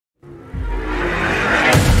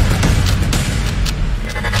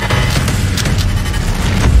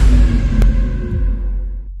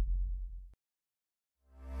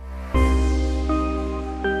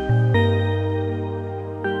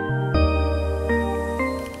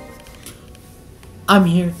I'm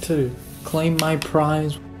here to claim my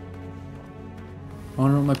prize. I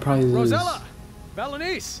wonder what my prize is. Rosella!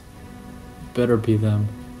 Valenice! Better be them.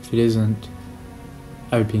 If it isn't,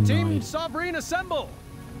 I would be Team annoyed. Sovereign assemble!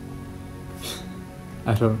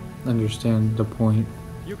 I don't understand the point.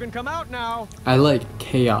 You can come out now. I like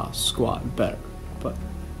Chaos Squad better, but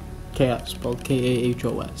Chaos spelled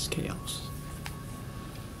K-A-H-O-S, Chaos.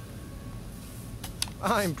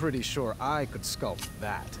 I'm pretty sure I could sculpt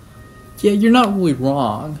that. Yeah, you're not really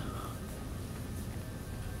wrong.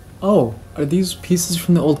 Oh, are these pieces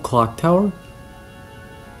from the old clock tower?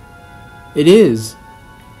 It is.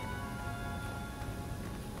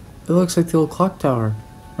 It looks like the old clock tower.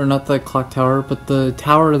 Or not the clock tower, but the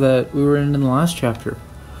tower that we were in the last chapter.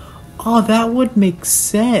 Oh, that would make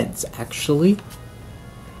sense, actually.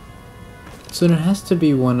 So it has to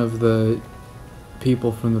be one of the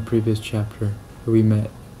people from the previous chapter that we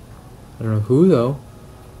met. I don't know who, though.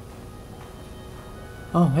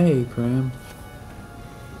 Oh, hey, Graham.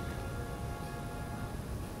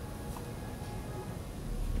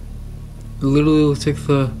 It literally looks like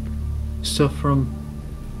the stuff from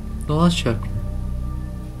the last chapter.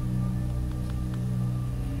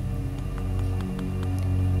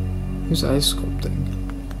 Who's ice sculpting?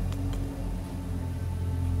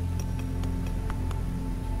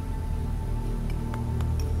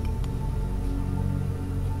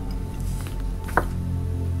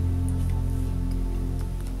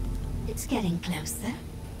 It's getting closer,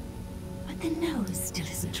 but the nose still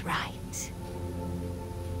isn't right.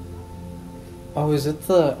 Oh, is it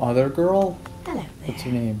the other girl? Hello there. What's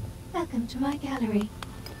her name? Welcome to my gallery.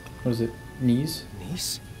 What is it? Knees?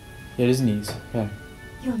 Niece? Yeah, it is Knees. Okay.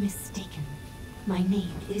 You're mistaken. My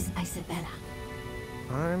name is Isabella.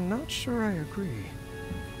 I'm not sure I agree.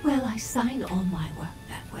 Well, I sign all my work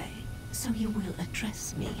that way, so you will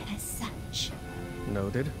address me as such.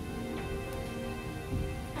 Noted.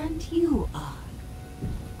 And you are?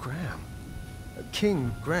 Graham.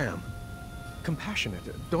 King Graham. Compassionate,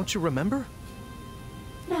 don't you remember?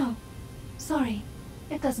 No. Sorry.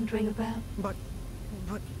 It doesn't ring a bell. But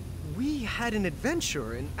we had an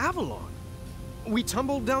adventure in Avalon. We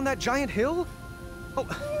tumbled down that giant hill? Oh,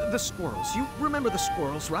 the squirrels. You remember the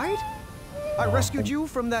squirrels, right? I rescued you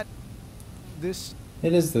from that... It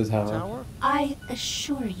is the tower. tower? I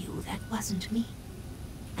assure you that wasn't me.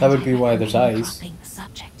 That And would be I why there's recommend ice. dropping the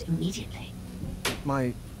subject immediately.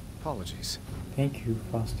 My apologies. Thank you,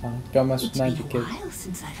 Froston. Don't mess with It's been magic a kids. while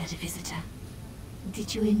since I've had a visitor.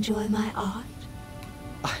 Did you enjoy my art?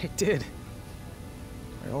 I did.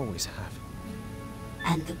 I always have.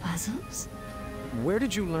 And the puzzles? Where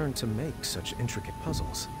did you learn to make such intricate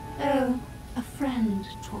puzzles? Oh, a friend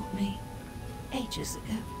taught me. Ages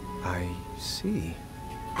ago. I see.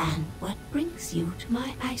 And what brings you to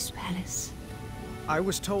my ice palace? I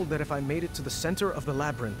was told that if I made it to the center of the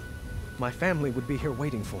labyrinth, my family would be here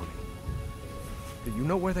waiting for me. Do you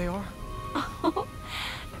know where they are? Oh,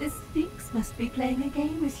 the Sphinx must be playing a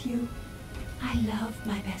game with you. I love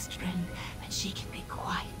my best friend, but she can be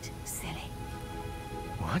quite silly.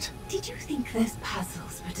 What? Did you think those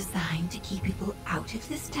puzzles were designed to keep people out of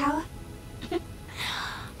this tower?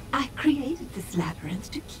 I created this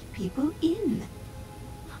labyrinth to keep people in.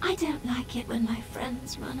 I don't like it when my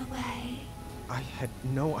friends run away. I had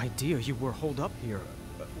no idea you were holed up here.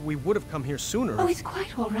 We would have come here sooner. Oh, it's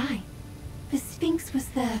quite all right. The Sphinx was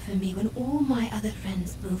there for me when all my other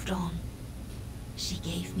friends moved on. She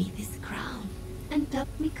gave me this crown and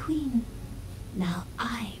dubbed me queen. Now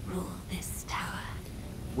I rule this tower.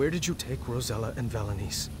 Where did you take Rosella and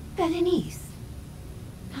Valenice? Berenice.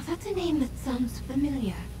 Now that's a name that sounds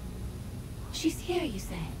familiar. She's here, you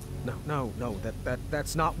say? No,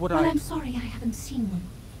 that's not what Well, I'm sorry I haven't seen one.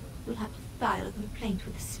 We'll have to file a complaint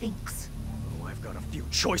with the Sphinx. Oh, I've got a few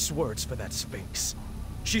choice words for that Sphinx.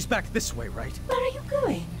 She's back this way, right? Where are you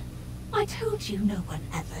going? I told you no one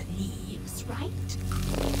ever leaves, right?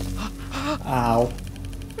 Ow.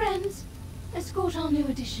 Friends, escort our new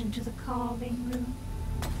addition to the carving room.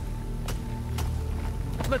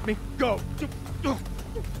 Let me go.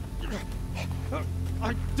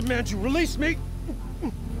 I demand you release me.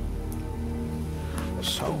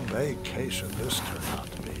 So vacation this turned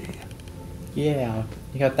out to be. Yeah,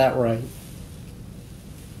 you got that right.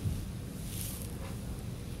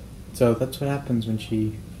 So that's what happens when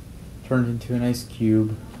she turned into an ice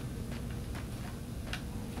cube.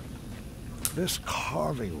 This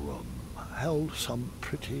carving room held some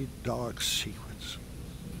pretty dark secrets.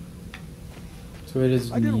 So it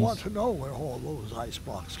is I didn't Knees. want to know where all those ice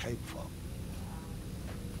blocks came from.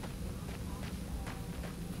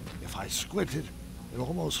 If I squinted, it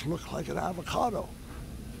almost looked like an avocado.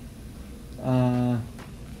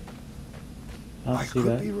 I don't I see could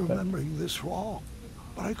that. be But remembering this wrong,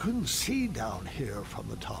 but I couldn't see down here from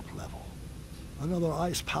the top level. Another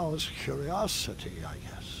Ice Palace curiosity, I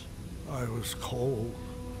guess. I was cold,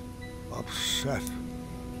 upset,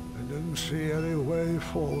 and didn't see any way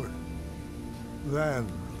forward. Then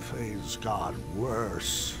things got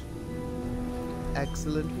worse.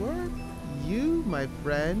 Excellent work. You, my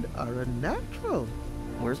friend, are a natural.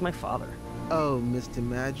 Where's my father? Oh, Mr.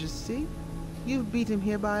 Majesty, you've beat him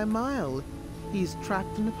here by a mile. He's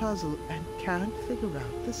trapped in a puzzle and can't figure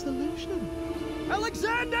out the solution.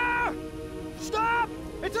 Alexander! Stop!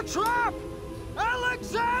 It's a trap!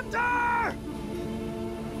 Alexander!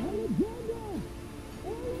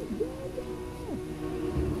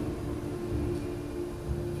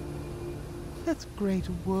 That's great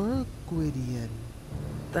work, Gwydion.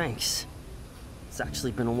 Thanks. It's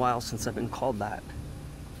actually been a while since I've been called that.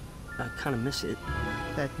 I kind of miss it.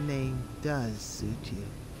 That name does suit you.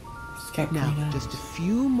 it's got Now, green eyes. just a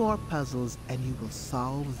few more puzzles and you will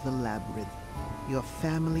solve the labyrinth. Your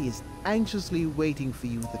family is anxiously waiting for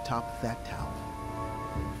you at the top of that tower.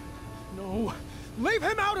 No! Leave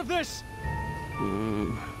him out of this!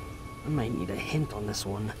 I might need a hint on this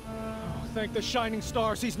one. Oh, thank the shining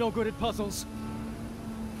stars he's no good at puzzles.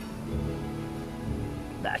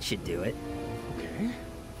 That should do it. Okay.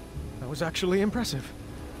 That was actually impressive.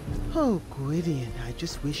 Oh, Gwydion, I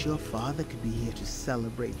just wish your father could be here to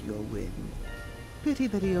celebrate your win. Pity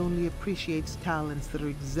that he only appreciates talents that are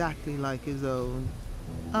exactly like his own.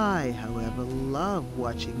 I, however, love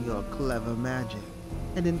watching your clever magic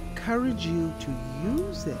and encourage you to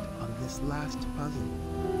use it on this last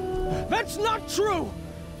puzzle. That's not true!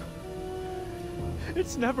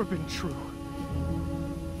 It's never been true.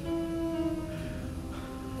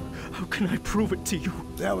 How can I prove it to you?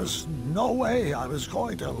 There was no way I was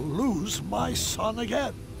going to lose my son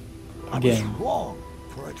again. I was Again. wrong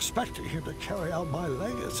for expecting him to carry out my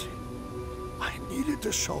legacy. I needed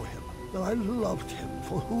to show him that I loved him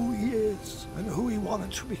for who he is and who he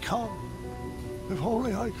wanted to become. If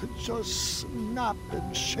only I could just snap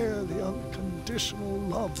and share the unconditional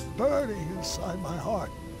love burning inside my heart.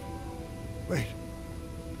 Wait,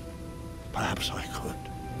 perhaps I could.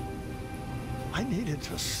 I needed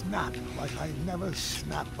to snap like I never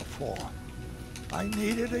snapped before. I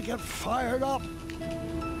needed to get fired up.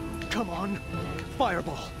 Come on,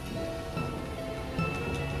 fireball.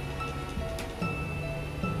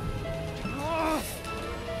 Ah!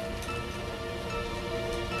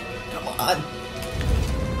 Come on.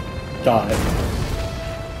 God.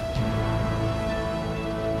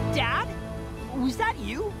 Dad? Was that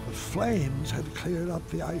you? The flames had cleared up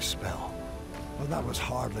the ice spell, but that was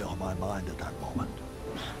hardly on my mind at that moment.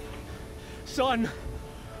 Son,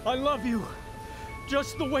 I love you.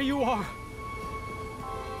 Just the way you are.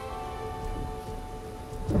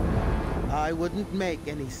 I wouldn't make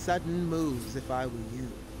any sudden moves if I were you.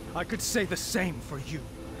 I could say the same for you.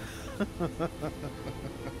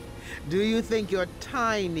 Do you think your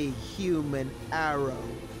tiny human arrow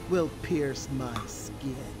will pierce my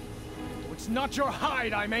skin? It's not your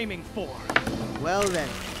hide I'm aiming for. Well then,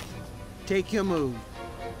 take your move.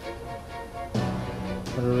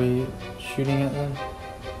 What are we shooting at then?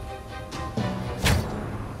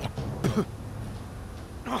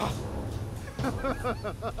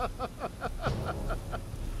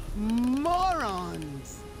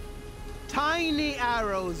 Morons! Tiny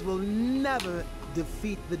arrows will never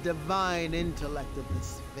defeat the divine intellect of the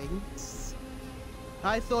Sphinx.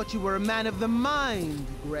 I thought you were a man of the mind,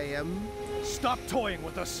 Graham. Stop toying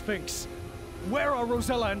with the Sphinx. Where are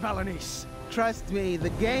Rosella and Valanice? Trust me, the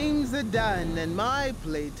games are done and my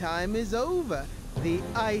playtime is over. The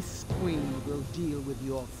Ice Queen will deal with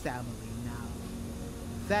your family now.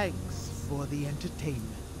 Thanks for the entertainment.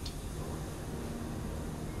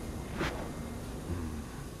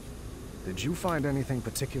 Did you find anything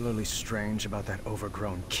particularly strange about that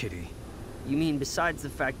overgrown kitty? You mean besides the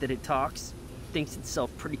fact that it talks, thinks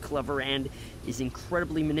itself pretty clever, and is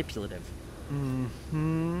incredibly manipulative?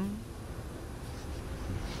 Mm-hmm.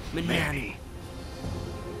 Manny!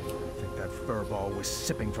 I think that furball was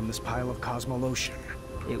sipping from this pile of Cosmolotion.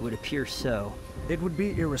 It would appear so. It would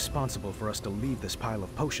be irresponsible for us to leave this pile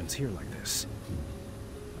of potions here like this.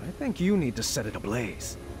 I think you need to set it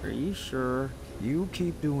ablaze. Are you sure? You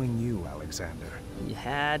keep doing you, Alexander. You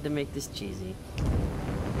had to make this cheesy.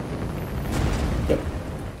 Yep.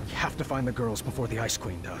 You have to find the girls before the Ice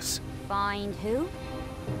Queen does. Find who?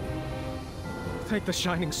 Thank the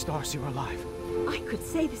shining stars you're alive. I could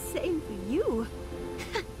say the same for you.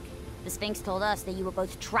 The Sphinx told us that you were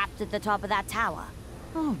both trapped at the top of that tower.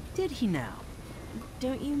 Oh, did he now?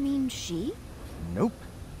 Don't you mean she? Nope.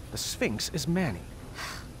 The Sphinx is Manny.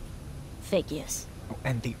 Figures.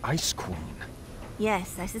 And the Ice Queen.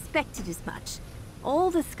 Yes, I suspected as much. All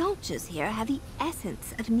the sculptures here have the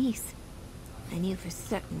essence of Nice. I knew for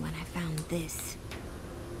certain when I found this.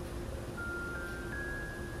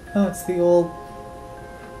 Oh, it's the old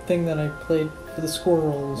thing that I played for the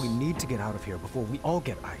squirrels. We need to get out of here before we all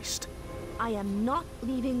get iced. I am not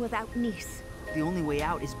leaving without Nice. The only way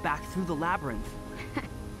out is back through the labyrinth.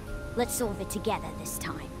 Let's solve it together this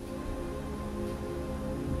time.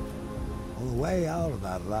 On the way out of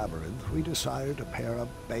that labyrinth, we decided to pair up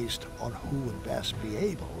based on who would best be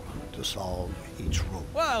able to solve each room.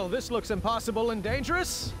 Well, this looks impossible and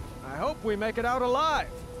dangerous. I hope we make it out alive.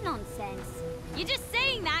 Nonsense. You're just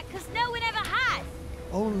saying that because no one ever has.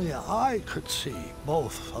 Only I could see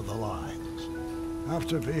both of the lines.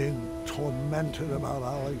 After being tormented about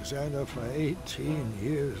Alexander for 18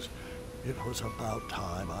 years, it was about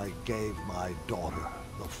time I gave my daughter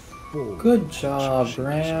the full... Good job,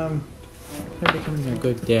 Graham. You're becoming a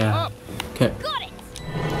good dad. Okay. Got it!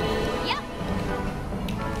 Yep.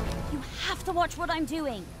 You have to watch what I'm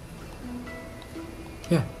doing.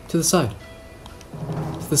 Yeah, to the side.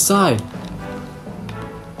 To the side.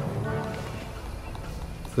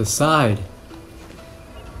 To the side.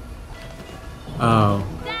 Oh.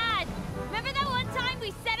 Dad, remember that one time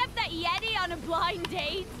we set up that Yeti on a blind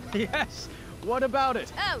date? Yes. What about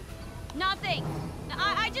it? Oh, nothing.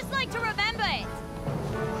 I just like to remember it.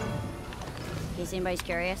 In case anybody's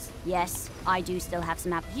curious, yes, I do still have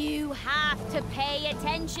some You have to pay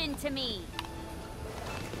attention to me.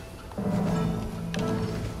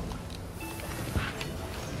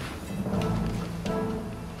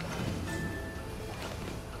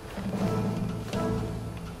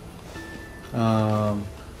 I'm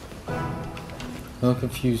a little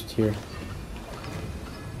confused here.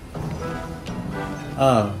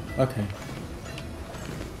 Oh, okay.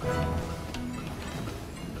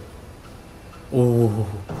 Oh,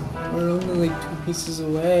 we're only like 2 pieces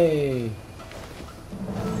away.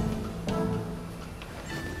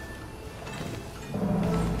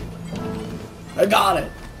 I got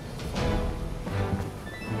it.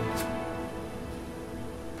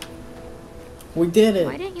 We did it.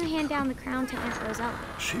 Why didn't you hand down the crown to Aunt Rosella?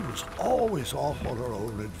 She was always off on her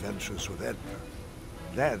own adventures with Edgar.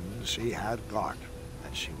 Then she had Gart,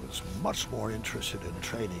 and she was much more interested in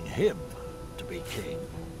training him to be king.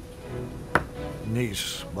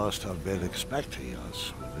 Nice must have been expecting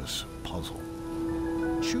us with this puzzle.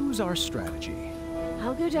 Choose our strategy.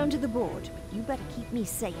 I'll go down to the board, but you better keep me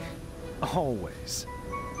safe. Always.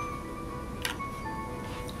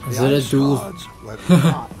 Is The it a Ice duel? Guards were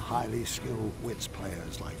not highly skilled wits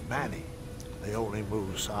players like Manny. They only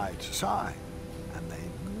moved side to side, and they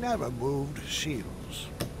never moved shields.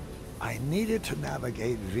 I needed to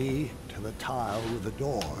navigate V to the tile with the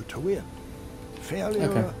door to win.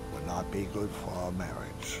 Failure would not be good for our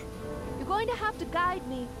marriage. You're going to have to guide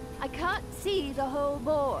me. I can't see the whole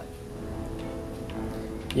board.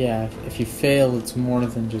 Yeah, if you fail, it's more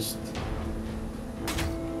than just...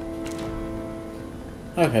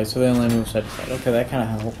 Okay, so they only move side to side. Okay, that kind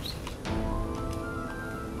of helps.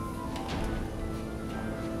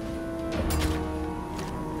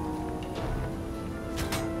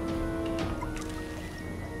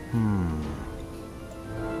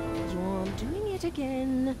 You're doing it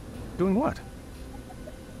again. Doing what?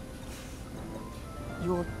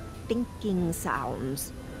 You're thinking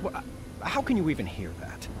sounds. Well, how can you even hear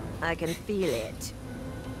that? I can feel it.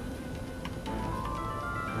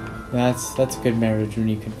 That's a good marriage when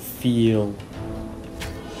you can feel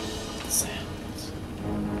the sounds.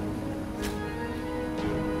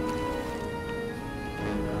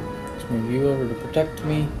 Let's move you over to protect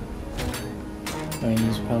me. I mean,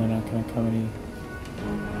 he's probably not going to come any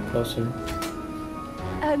closer.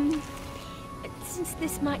 Since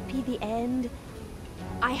this might be the end,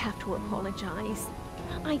 I have to apologize.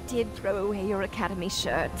 I did throw away your academy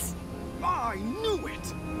shirts. I knew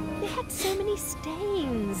it! They had so many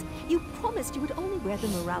stains. You promised you would only wear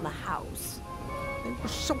them around the house. They were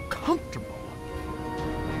so comfortable.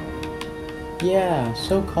 Yeah,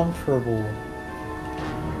 so comfortable.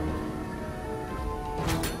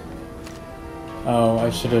 Oh,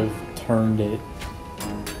 I should have turned it.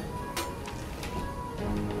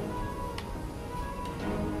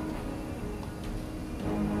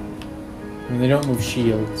 I mean, they don't move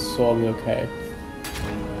shields, so I'll be okay.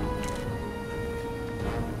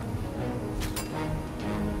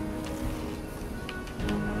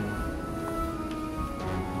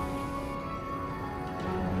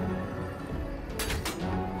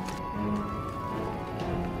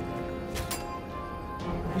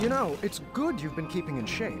 You know, it's good you've been keeping in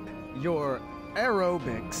shape. Your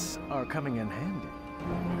aerobics are coming in handy.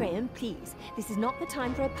 Graham, please. This is not the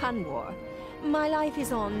time for a pun war. My life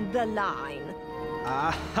is on the line.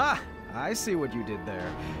 Aha! I see what you did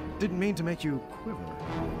there. Didn't mean to make you quiver.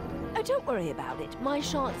 Oh, don't worry about it. My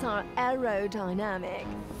shots are aerodynamic.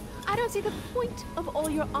 I don't see the point of all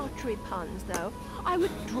your archery puns, though. I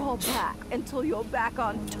would draw back until you're back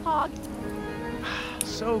on target.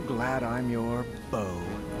 So glad I'm your bow.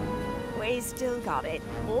 We still got it.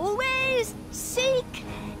 Always seek...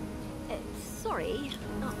 sorry,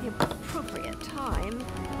 not the appropriate time.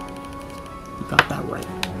 You got that right.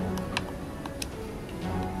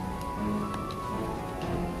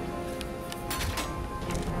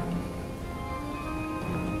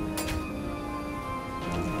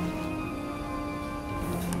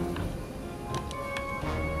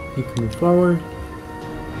 You can move forward.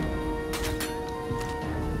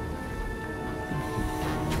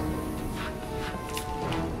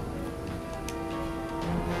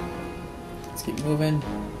 Let's keep moving.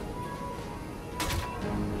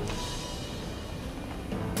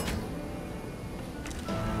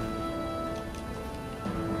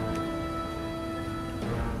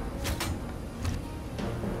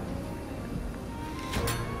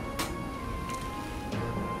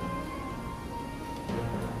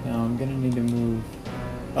 Now I'm gonna need to move.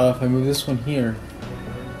 If I move this one here,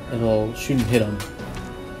 it'll shoot and hit him.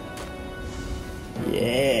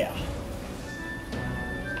 Yeah.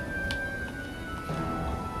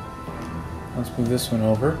 Let's move this one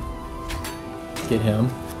over. Get him.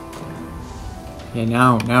 Yeah,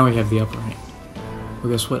 now we have the upper hand.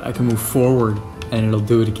 Well, guess what? I can move forward and it'll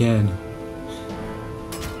do it again.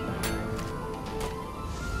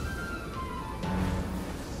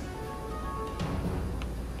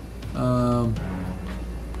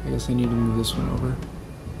 I guess I need to move this one over.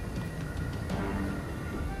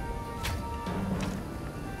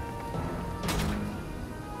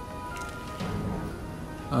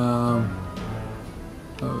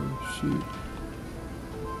 Oh shoot.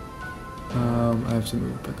 I have to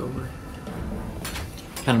move it back over.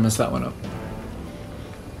 Kind of messed that one up.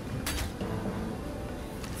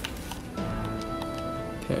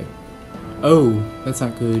 Okay. Oh, that's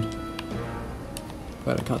not good.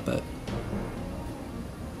 Glad I caught that.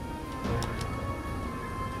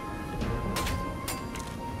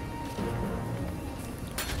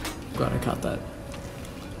 Glad I caught that.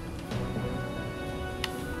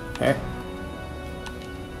 Okay.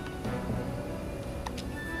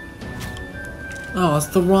 Oh, it's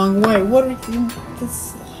the wrong way. What are you?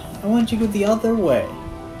 This. I want you to go the other way.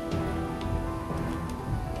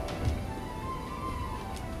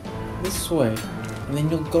 This way. And then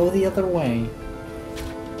you'll go the other way.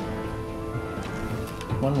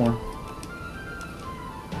 One more.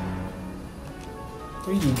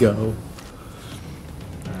 There you go.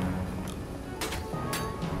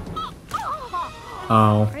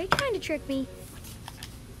 Oh. Are you trying to trick me?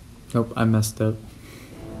 Nope, I messed up.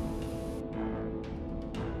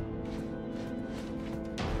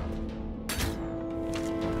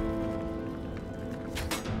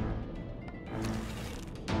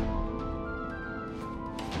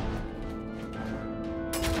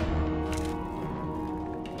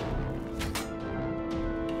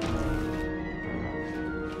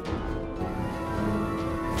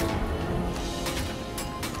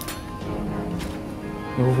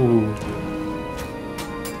 Ooh.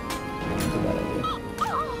 That's a bad idea.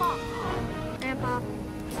 Grandpa.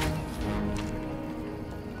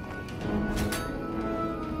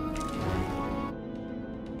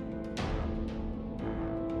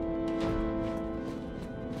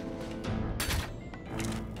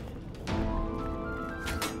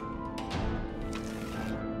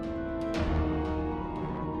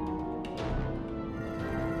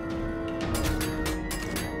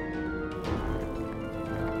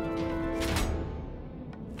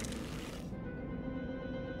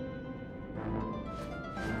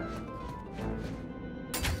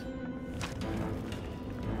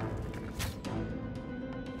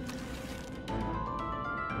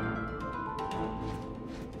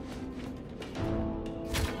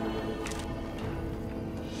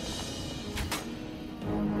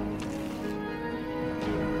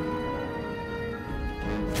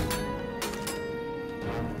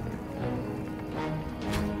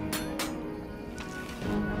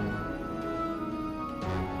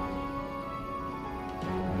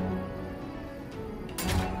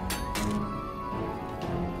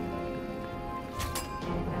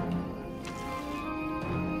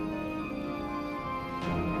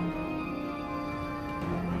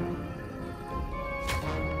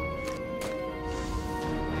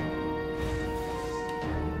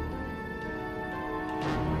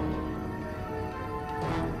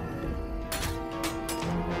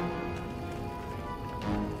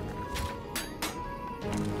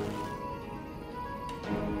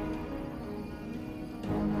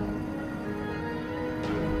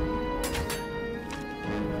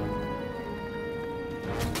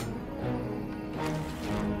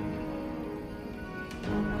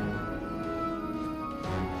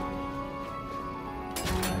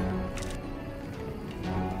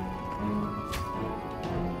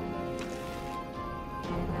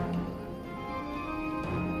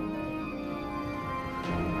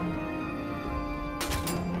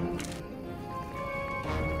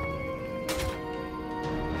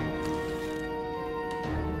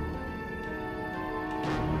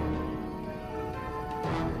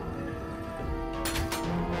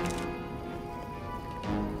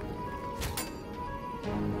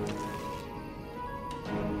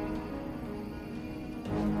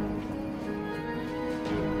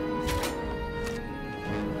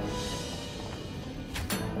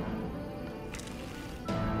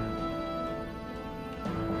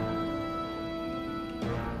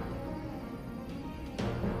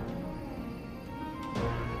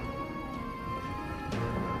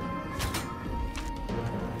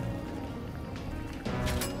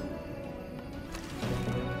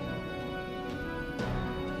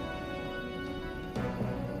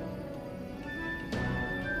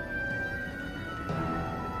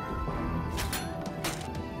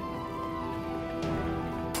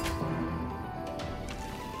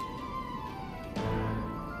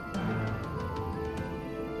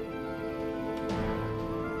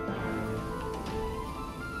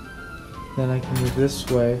 Then I can move this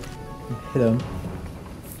way and hit him.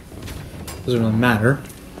 Doesn't really matter.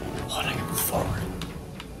 Oh, and I can move forward.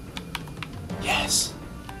 Yes.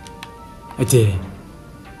 I did it.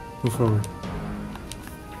 Move forward.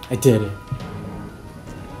 I did it.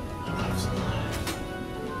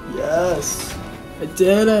 Yes. I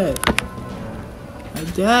did it. I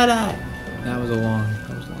did it. That was long.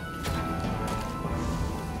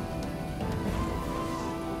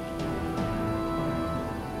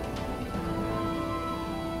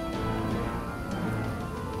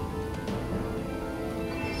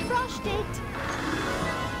 Crushed it!